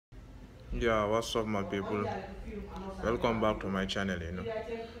Yeah, what's up, my people? Welcome back to my channel.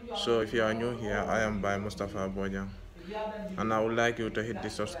 So if you are new here, I am by Mustafa Bojan, and I would like you to hit the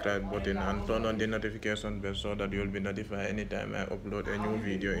subscribe button and turn on the notification bell so that you'll be notified anytime I upload a new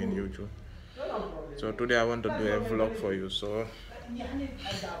video in YouTube. So today I want to do a vlog for you. So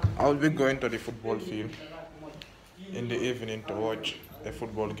I'll be going to the football field in the evening to watch a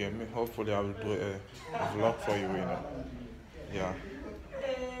football game. Hopefully I will do a vlog for you. Yeah.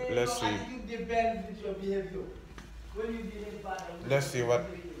 Let's see. Let's see what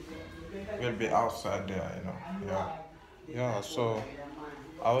will be outside there. Yeah. Yeah, so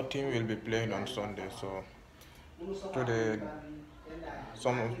our team will be playing on Sunday. So today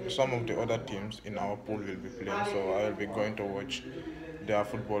some of the other teams in our pool will be playing. So I will be going to watch their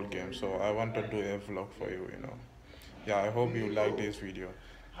football game. So I want to do a vlog for you. Yeah, I hope you like this video.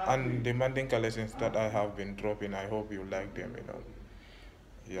 And the Manding collections that I have been dropping, I hope you like them.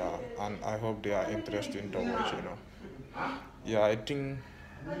 Yeah, and I hope they are interesting to watch. Yeah, I think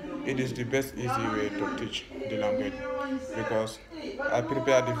it is the best easy way to teach the language because I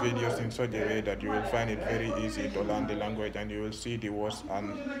prepare the videos in such a way that you will find it very easy to learn the language, and you will see the words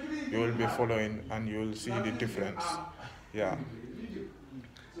and you will be following and you will see the difference. Yeah,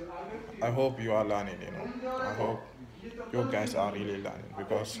 I hope you are learning. I hope you guys are really learning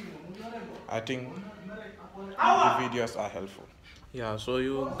because I think the videos are helpful. Yeah, so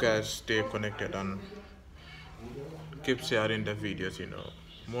you guys stay connected and keep sharing the videos.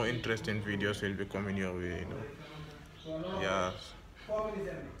 More interesting videos will be coming your way. Yeah,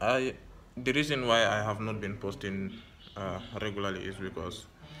 I the reason why I have not been posting regularly is because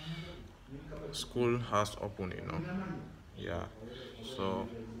school has opened. Yeah, so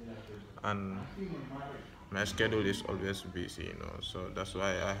and my schedule is always busy. So that's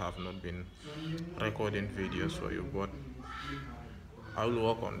why I have not been recording videos for you, but I will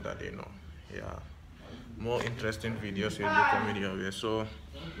work on that. Yeah, more interesting videos will be coming your way. So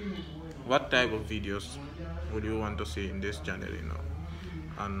what type of videos would you want to see in this channel?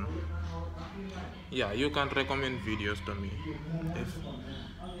 And yeah, you can recommend videos to me.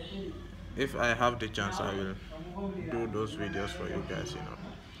 If I have the chance, I will do those videos for you guys.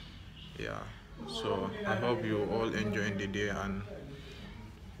 Yeah, so I hope you all enjoying the day, and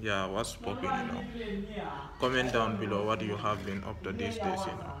yeah, what's popping. Comment down below what you have been up to these days.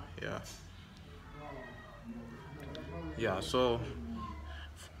 Yeah. Yeah, so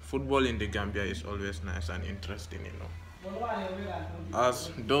football in the Gambia is always nice and interesting.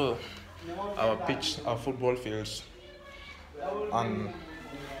 As though our football fields and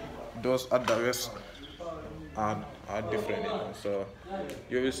those at the west are different. So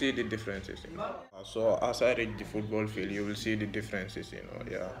you will see the differences. So as I reach the football field, you will see the differences.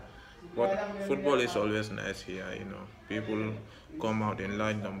 Yeah, but football is always nice here. People come out in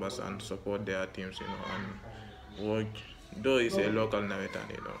large numbers and support their teams, and watch. Though it's a local nawetan.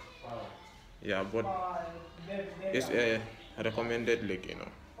 Yeah, but it's a recommended league.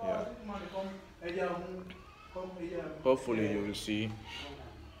 Yeah, hopefully you will see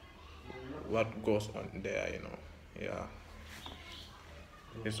what goes on there. Yeah,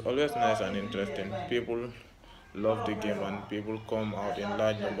 it's always nice and interesting. People love the game, and people come out in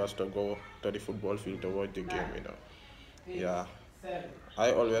large numbers to go to the football field to watch the game. Yeah,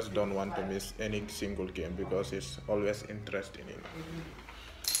 I always don't want to miss any single game because it's always interesting.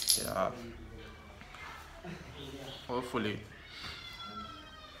 Yeah, hopefully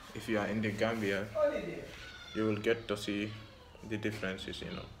if you are in the Gambia, you will get to see the differences.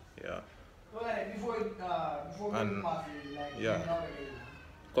 Yeah, and yeah,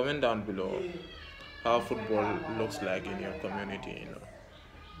 comment down below how football looks like in your community.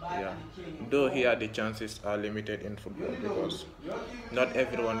 Yeah, though here the chances are limited in football because not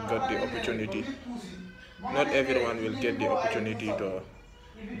everyone got the opportunity. Not everyone will get the opportunity to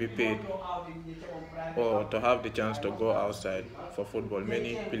be paid or to have the chance to go outside for football.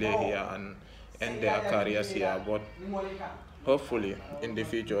 Many play here and end their careers here, but hopefully in the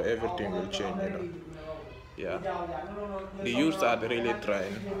future everything will change. Yeah, the youths are really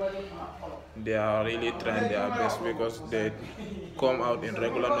trying. They are really trying their best because they come out in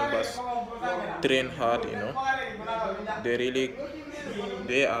regular numbers, train hard.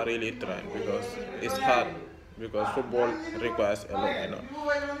 They are really trying because it's hard because football requires a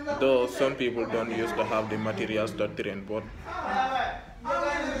lot. Though some people don't used to have the materials to train, but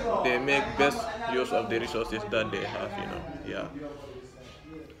they make best use of the resources that they have. Yeah,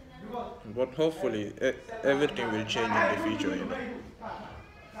 but hopefully everything will change in the future.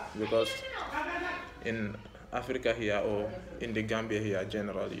 Because in Africa here or in the Gambia here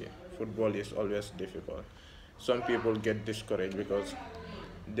generally, football is always difficult. Some people get discouraged because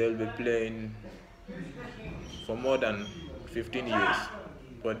they'll be playing for more than 15 years,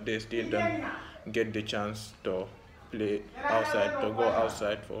 but they still don't get the chance to play outside, to go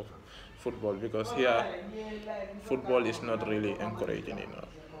outside for football, because here football is not really encouraging enough.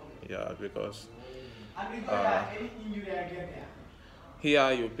 Yeah, because uh,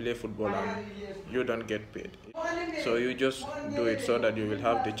 here you play football and you don't get paid. So you just do it so that you will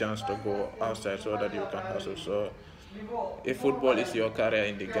have the chance to go outside so that you can hustle. So if football is your career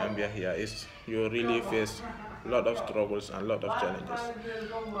in the Gambia here, is you really face a lot of struggles and a lot of challenges.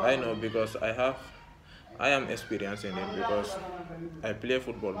 I know because I am experiencing it because I play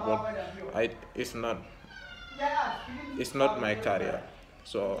football, but it's not my career.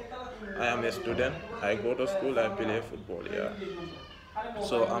 So I am a student. I go to school. I play football. Yeah.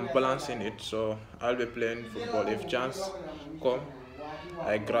 So I'm balancing it. So I'll be playing football. If chance come,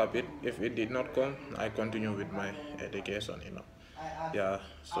 I grab it. If it did not come, I continue with my education. Yeah.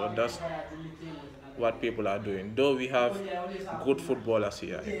 So that's what people are doing. Though we have good footballers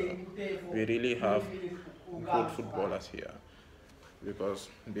here, we really have good footballers here because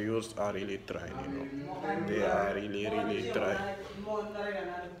the youths are really trying. They are really trying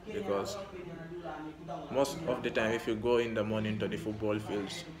because most of the time, if you go in the morning to the football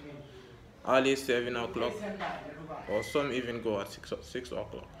fields, early 7 o'clock, or some even go at 6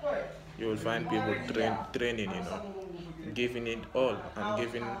 o'clock, you will find people training, giving it all and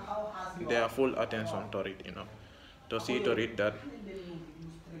giving their full attention to it, to see to it that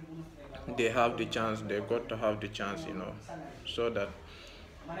they have the chance, they got to have the chance, so that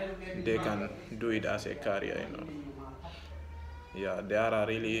they can do it as a career. Yeah, there are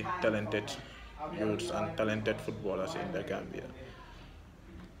really talented youths and talented footballers in the Gambia.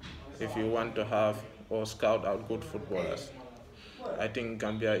 If you want to have or scout out good footballers, I think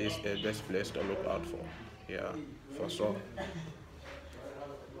Gambia is the best place to look out for. Yeah, for sure.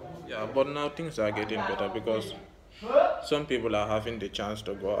 Yeah, but now things are getting better because some people are having the chance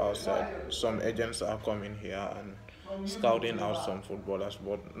to go outside. Some agents are coming here and scouting out some footballers,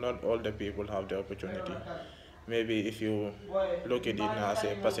 but not all the people have the opportunity. Maybe if you look at it now as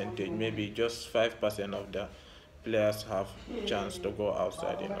a percentage, maybe just 5% of the players have chance to go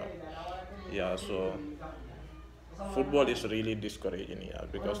outside. Yeah, so football is really discouraging here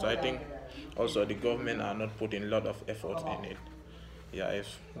because I think also the government are not putting a lot of effort in it. Yeah,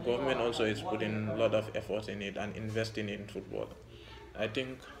 if government also is putting a lot of effort in it and investing in football, I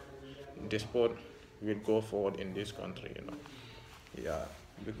think the sport will go forward in this country. Yeah,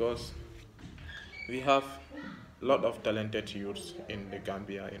 because we have a lot of talented youths in the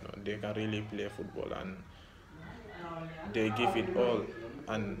Gambia. They can really play football and they give it all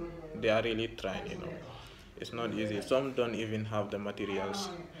and they are really trying. It's not easy. Some don't even have the materials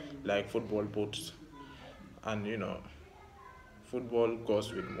like football boots, and football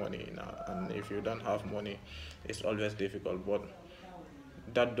goes with money now, and if you don't have money, it's always difficult. But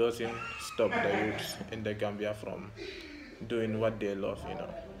that doesn't stop the youths in the Gambia from doing what they love.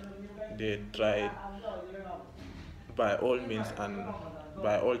 They try by all means and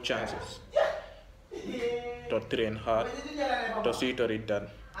by all chances to train hard to see to it that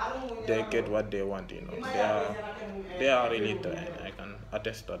they get what they want. They are really trying. I can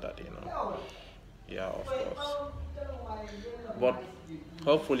attest to that. Yeah, of course. But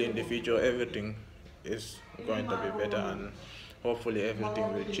hopefully in the future everything is going to be better and hopefully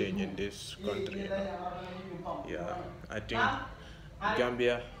everything will change in this country. Yeah, I think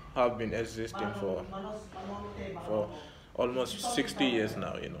Gambia have been existing for almost 60 years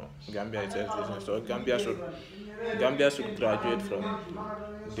now. Gambia is existing, so Gambia should graduate from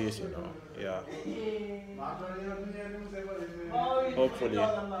this. Yeah, hopefully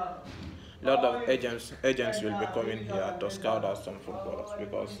a lot of agents will be coming here to scout out some footballers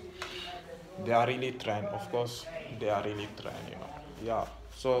because they are really trying. Of course, they are really trying. Yeah.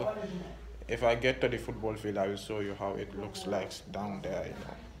 So if I get to the football field, I will show you how it looks like down there.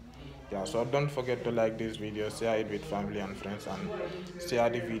 Yeah. So don't forget to like this video, share it with family and friends, and share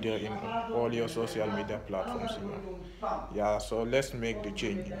the video in all your social media platforms. Yeah. So let's make the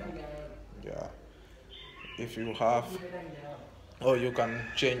change. Yeah. If you have or you can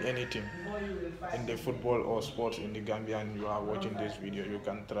change anything in the football or sports in the Gambia and you are watching this video, you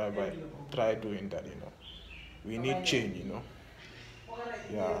can try doing that. We need change.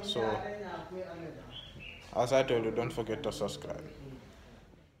 Yeah, so as I told you, don't forget to subscribe.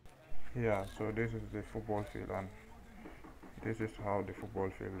 Yeah, so this is the football field and this is how the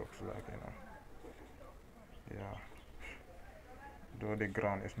football field looks like. Yeah, though the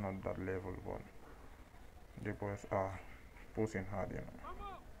ground is not that level, but the boys are pushing hard.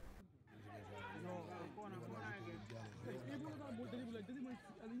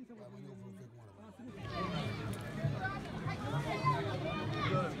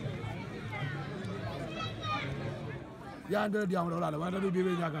 Ya ande dia mo wala wala bi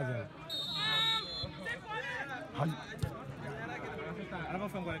be ñaka sa ala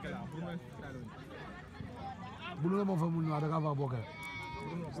fa ngol kala bunu mo fa mun na daga fa boka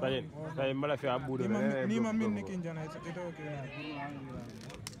sai mala fi abudo ni ma min ni kin jana ito okay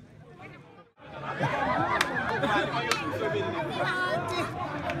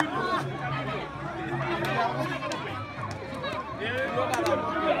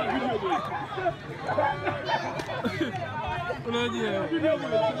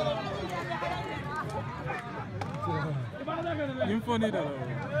Infoni dalo.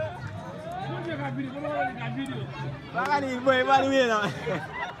 Makani boy bali wena.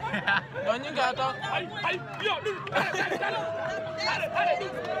 Donyi gato. Ay yo.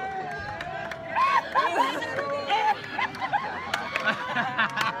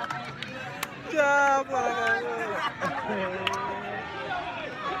 Siapa?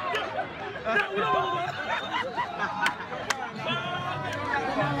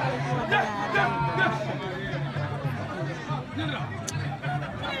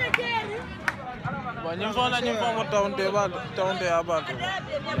 Nyimfo mo taunte abatu.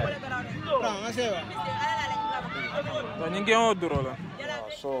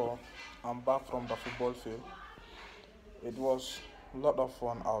 So I'm back from the football field. It was a lot of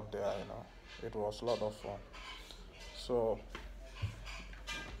fun out there, you know. It was a lot of fun. So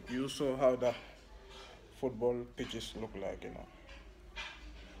you saw how the football pitches look like, you know.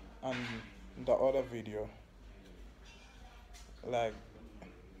 And the other video, like,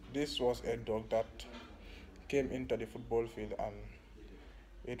 this was a dog that came into the football field, and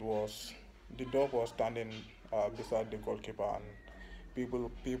the dog was standing beside the goalkeeper, and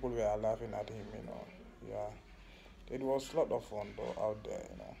people were laughing at him, you know. Yeah, it was a lot of fun though out there,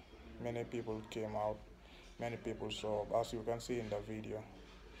 you know. Many people came out, many people saw, as you can see in the video.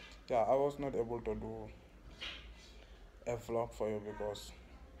 Yeah, I was not able to do a vlog for you because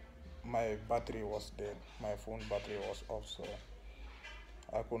my battery was dead, my phone battery was off, so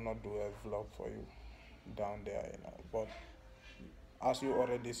I could not do a vlog for you down there, you know. But as you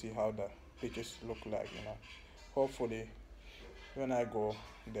already see how the pitches look like, you know, hopefully when I go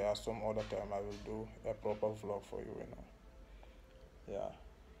there some other time I will do a proper vlog for you, you know.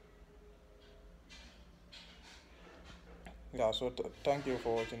 Yeah, so thank you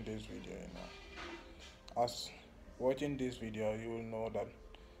for watching this video, you know. As watching this video, you will know that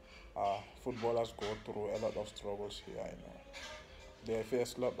footballers go through a lot of struggles here, you know. They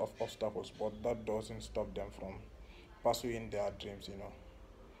face a lot of obstacles, but that doesn't stop them from pursuing their dreams, you know.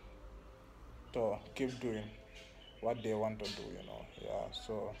 So keep doing what they want to do, you know. Yeah,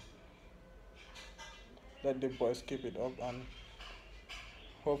 so let the boys keep it up, and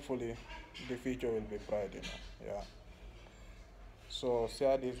hopefully the future will be bright, you know. Yeah. So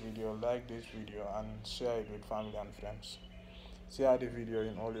share this video, like this video, and share it with family and friends. Share the video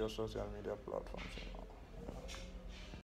in all your social media platforms, you know.